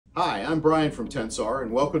Hi, I'm Brian from Tensar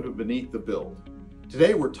and welcome to Beneath the Build.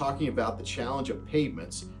 Today we're talking about the challenge of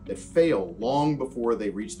pavements that fail long before they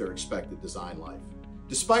reach their expected design life.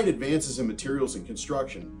 Despite advances in materials and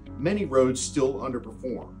construction, many roads still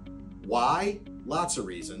underperform. Why? Lots of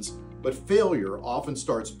reasons, but failure often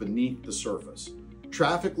starts beneath the surface.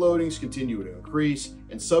 Traffic loadings continue to increase,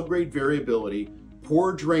 and subgrade variability,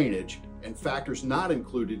 poor drainage, and factors not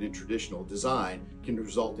included in traditional design can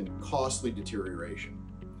result in costly deterioration.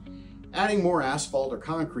 Adding more asphalt or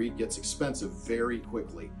concrete gets expensive very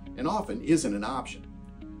quickly and often isn't an option.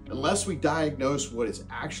 Unless we diagnose what is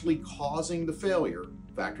actually causing the failure,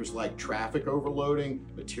 factors like traffic overloading,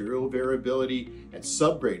 material variability, and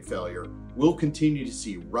subgrade failure, we'll continue to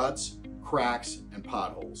see ruts, cracks, and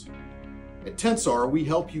potholes. At Tensar, we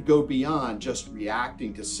help you go beyond just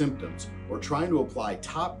reacting to symptoms or trying to apply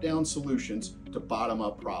top-down solutions to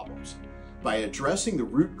bottom-up problems. By addressing the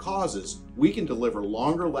root causes, we can deliver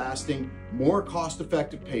longer-lasting, more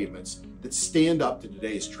cost-effective pavements that stand up to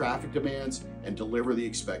today's traffic demands and deliver the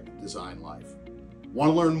expected design life. Want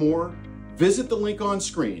to learn more? Visit the link on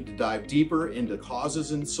screen to dive deeper into causes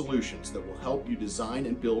and solutions that will help you design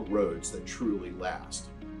and build roads that truly last.